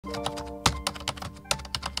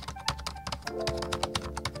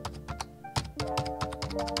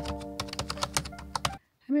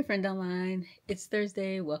my friend online. It's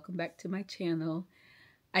Thursday. Welcome back to my channel.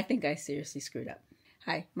 I think I seriously screwed up.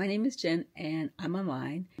 Hi, my name is Jen and I'm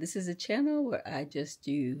online. This is a channel where I just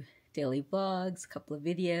do daily vlogs, a couple of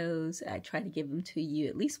videos. I try to give them to you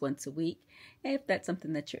at least once a week. And if that's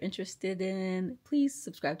something that you're interested in, please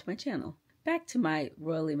subscribe to my channel. Back to my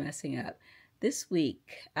royally messing up. This week,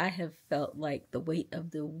 I have felt like the weight of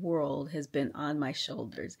the world has been on my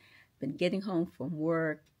shoulders. Been getting home from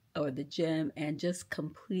work or the gym and just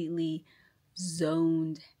completely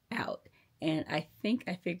zoned out. And I think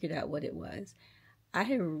I figured out what it was. I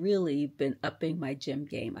have really been upping my gym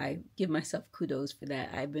game. I give myself kudos for that.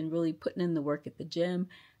 I've been really putting in the work at the gym.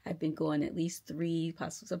 I've been going at least 3,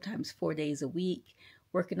 possibly sometimes 4 days a week,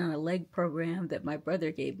 working on a leg program that my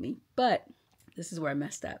brother gave me. But this is where I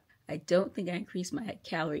messed up. I don't think I increased my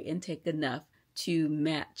calorie intake enough to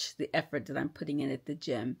match the effort that I'm putting in at the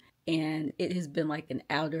gym. And it has been like an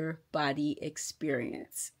outer body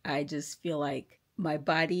experience. I just feel like my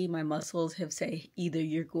body, my muscles have said either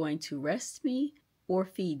you're going to rest me or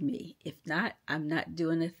feed me. If not, I'm not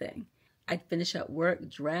doing a thing. I'd finish up work,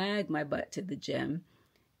 drag my butt to the gym,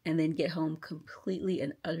 and then get home completely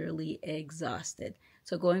and utterly exhausted.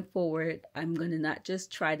 So going forward, I'm going to not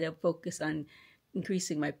just try to focus on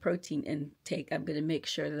increasing my protein intake. I'm going to make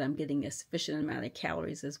sure that I'm getting a sufficient amount of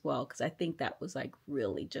calories as well, because I think that was like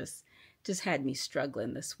really just had me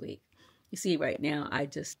struggling this week. You see, right now, I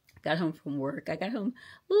just got home from work. I got home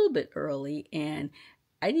a little bit early, and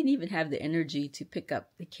I didn't even have the energy to pick up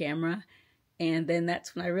the camera. And then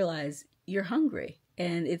that's when I realized you're hungry.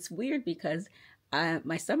 And it's weird because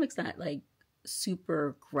my stomach's not like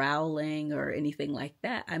super growling or anything like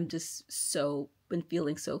that. I'm just been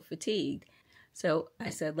feeling so fatigued. So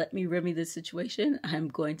I said, let me remedy this situation. I'm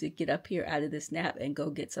going to get up here out of this nap and go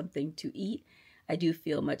get something to eat. I do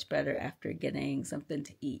feel much better after getting something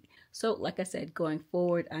to eat. So like I said, going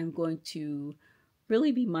forward, I'm going to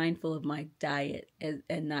really be mindful of my diet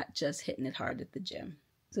and not just hitting it hard at the gym.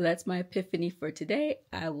 So that's my epiphany for today.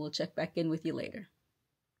 I will check back in with you later.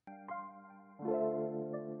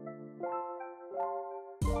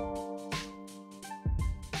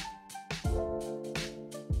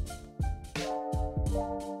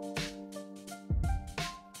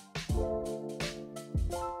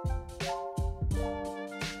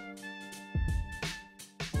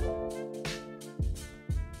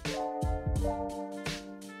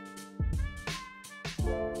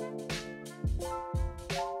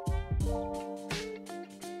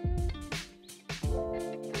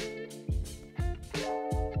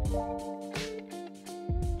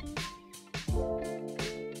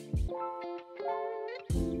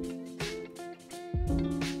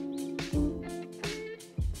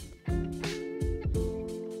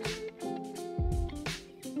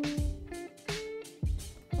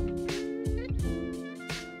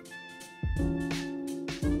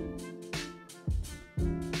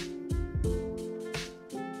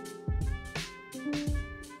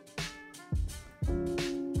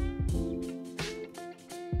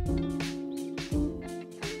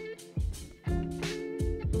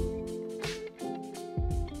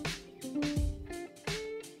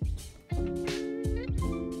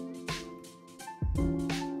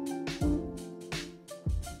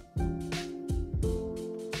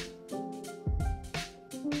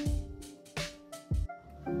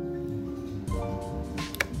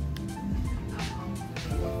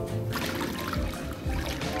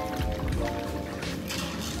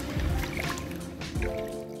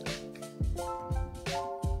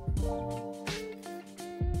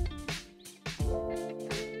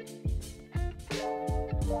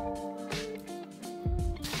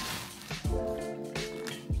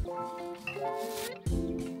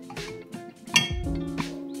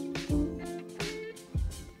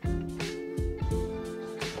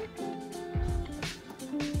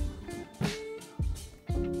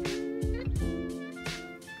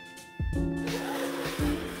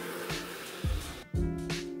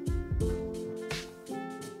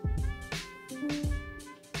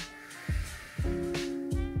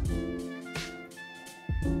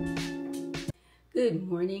 Good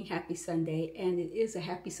morning, happy Sunday, and it is a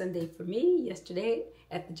happy Sunday for me. Yesterday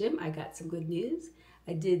at the gym, I got some good news.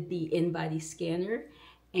 I did the InBody scanner,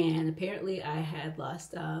 and apparently I had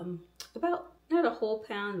lost about, not a whole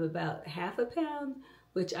pound, but about half a pound,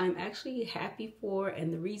 which I'm actually happy for,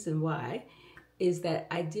 and the reason why is that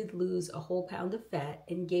I did lose a whole pound of fat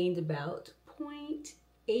and gained about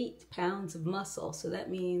 0.8 pounds of muscle. So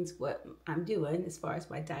that means what I'm doing as far as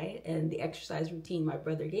my diet and the exercise routine my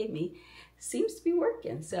brother gave me seems to be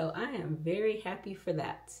working. So I am very happy for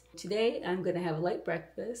that. Today I'm going to have a light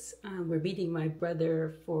breakfast. We're meeting my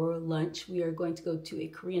brother for lunch. We are going to go to a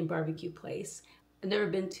Korean barbecue place. I've never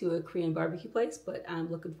been to a Korean barbecue place, but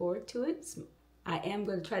I'm looking forward to it. I am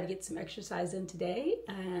going to try to get some exercise in today.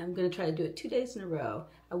 I'm going to try to do it 2 days in a row.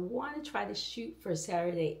 I want to try to shoot for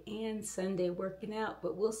Saturday and Sunday working out,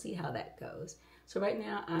 but we'll see how that goes. So right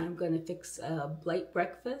now I'm going to fix a light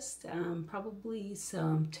breakfast, probably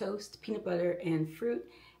some toast, peanut butter and fruit,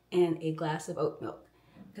 and a glass of oat milk,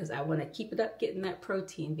 because I want to keep it up getting that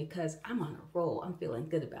protein because I'm on a roll. I'm feeling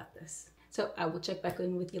good about this. So I will check back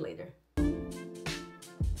in with you later.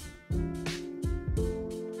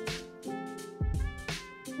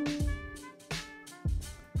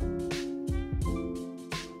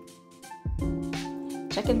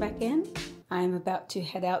 Checking back in. I'm about to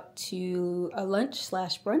head out to a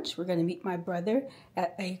lunch/brunch. We're going to meet my brother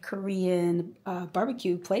at a Korean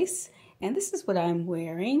barbecue place. And this is what I'm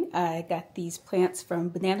wearing. I got these pants from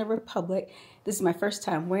Banana Republic. This is my first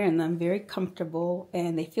time wearing them. Very comfortable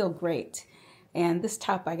and they feel great. And this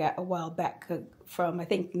top I got a while back from, I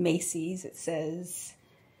think, Macy's. It says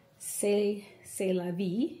C'est la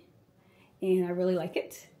vie. And I really like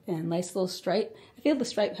it. And nice little stripe. I feel the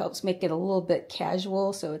stripe helps make it a little bit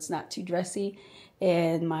casual so it's not too dressy.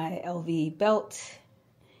 And my LV belt.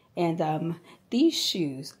 And these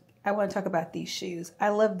shoes. I want to talk about these shoes. I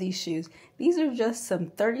love these shoes. These are just some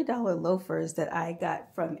 $30 loafers that I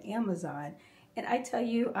got from Amazon. And I tell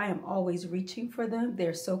you, I am always reaching for them.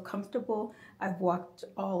 They're so comfortable. I've walked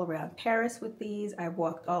all around Paris with these. I've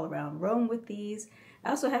walked all around Rome with these. I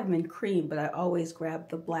also have them in cream, but I always grab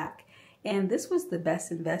the black. And this was the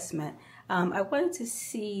best investment. I wanted to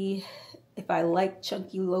see if I like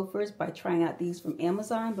chunky loafers by trying out these from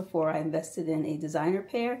Amazon before I invested in a designer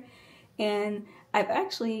pair. And I've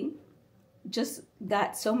actually just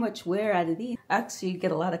got so much wear out of these. I actually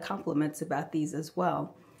get a lot of compliments about these as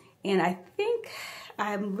well. And I think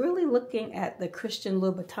I'm really looking at the Christian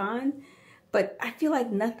Louboutin, but I feel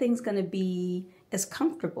like nothing's gonna be as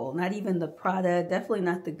comfortable. Not even the Prada, definitely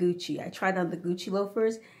not the Gucci. I tried on the Gucci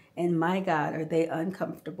loafers and my God, are they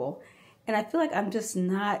uncomfortable. And I feel like I'm just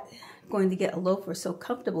not going to get a loafer so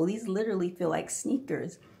comfortable. These literally feel like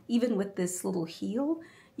sneakers. Even with this little heel,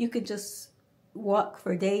 you could just walk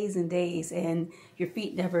for days and days and your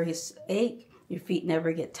feet never ache, your feet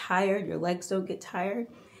never get tired, your legs don't get tired.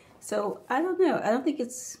 So I don't know. I don't think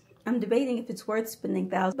I'm debating if it's worth spending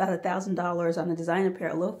about $1,000 on a designer pair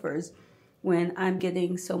of loafers when I'm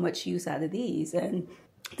getting so much use out of these. And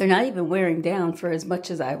they're not even wearing down for as much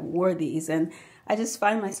as I wore these. And I just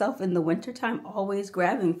find myself in the wintertime always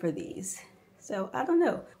grabbing for these. So I don't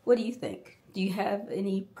know. What do you think? Do you have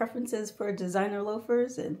any preferences for designer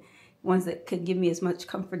loafers and ones that could give me as much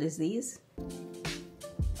comfort as these?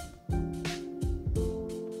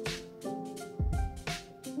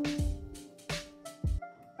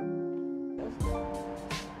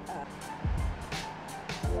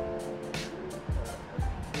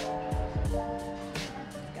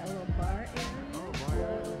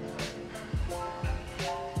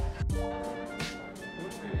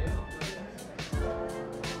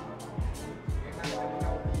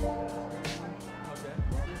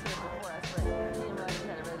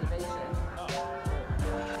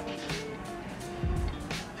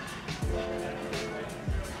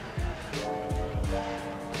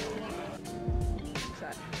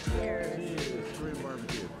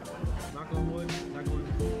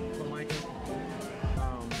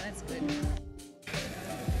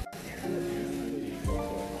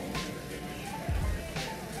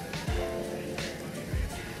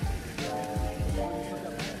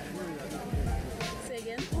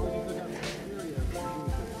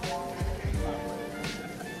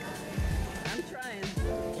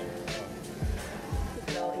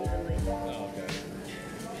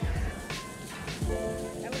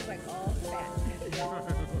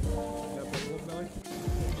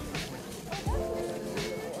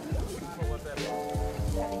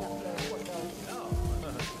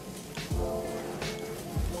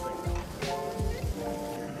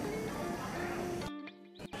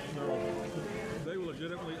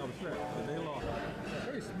 legitimately upset that they lost.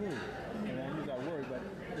 Very smooth. And I use that word, but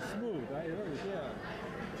it's smooth, right? It is, yeah.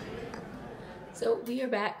 So we are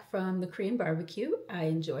back from the Korean barbecue. I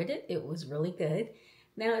enjoyed it. It was really good.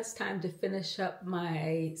 Now it's time to finish up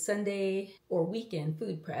my Sunday or weekend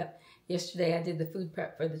food prep. Yesterday I did the food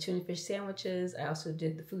prep for the tuna fish sandwiches. I also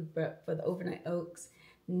did the food prep for the overnight oats.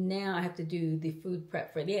 Now I have to do the food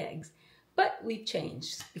prep for the eggs. But we've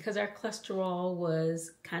changed because our cholesterol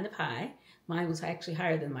was kind of high. Mine was actually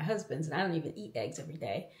higher than my husband's, and I don't even eat eggs every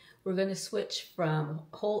day. we're going to switch from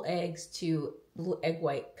whole eggs to little egg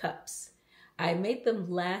white cups. I made them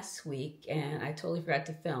last week and I totally forgot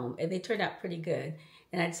to film, and they turned out pretty good.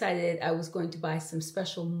 And I decided I was going to buy some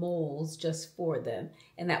special molds just for them.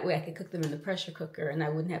 And that way I could cook them in the pressure cooker and I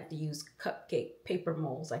wouldn't have to use cupcake paper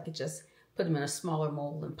molds. I could just put them in a smaller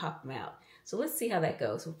mold and pop them out. So let's see how that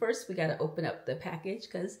goes. So first we got to open up the package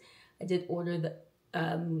because I did order the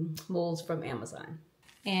molds from Amazon.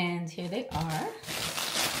 And here they are.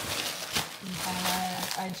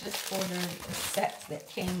 I just ordered a set that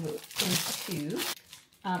came in 2.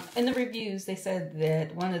 In the reviews, they said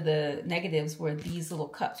that one of the negatives were these little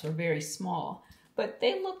cups were very small, but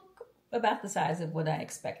they look about the size of what I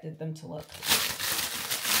expected them to look.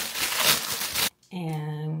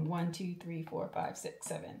 And 1, 2, 3, 4, 5, 6,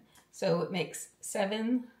 7. So it makes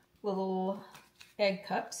 7 little egg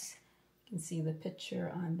cups. You can see the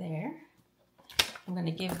picture on there. I'm going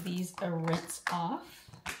to give these a rinse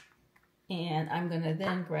off, and I'm going to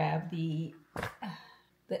then grab the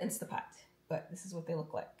Instapot. But this is what they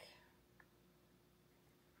look like.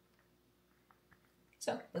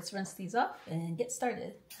 So let's rinse these off and get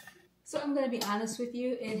started. So I'm going to be honest with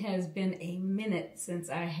you, it has been a minute since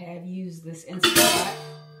I have used this Instapot.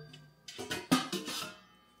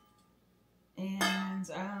 And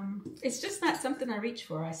it's just not something I reach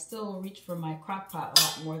for. I still reach for my crock pot a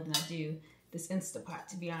lot more than I do this Instapot,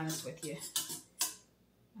 to be honest with you.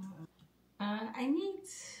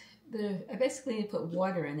 I basically need to put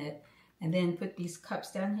water in it and then put these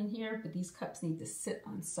cups down in here, but these cups need to sit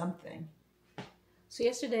on something. So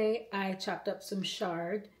yesterday I chopped up some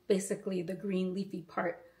chard, basically the green leafy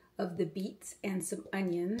part of the beets, and some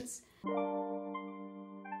onions.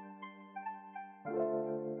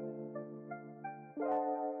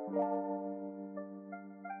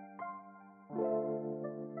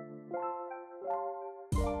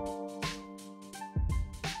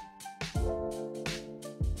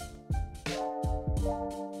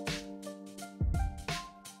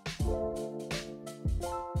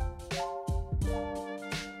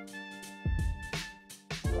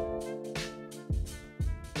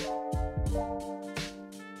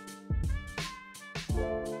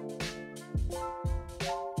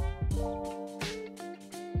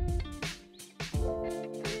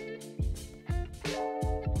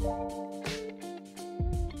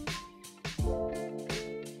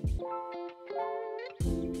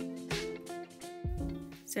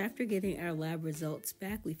 So after getting our lab results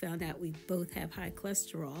back, we found out we both have high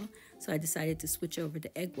cholesterol. So I decided to switch over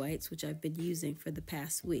to egg whites, which I've been using for the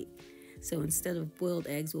past week. So instead of boiled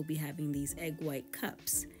eggs, we'll be having these egg white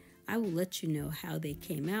cups. I will let you know how they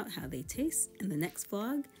came out, how they taste in the next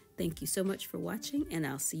vlog. Thank you so much for watching, and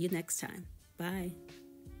I'll see you next time. Bye.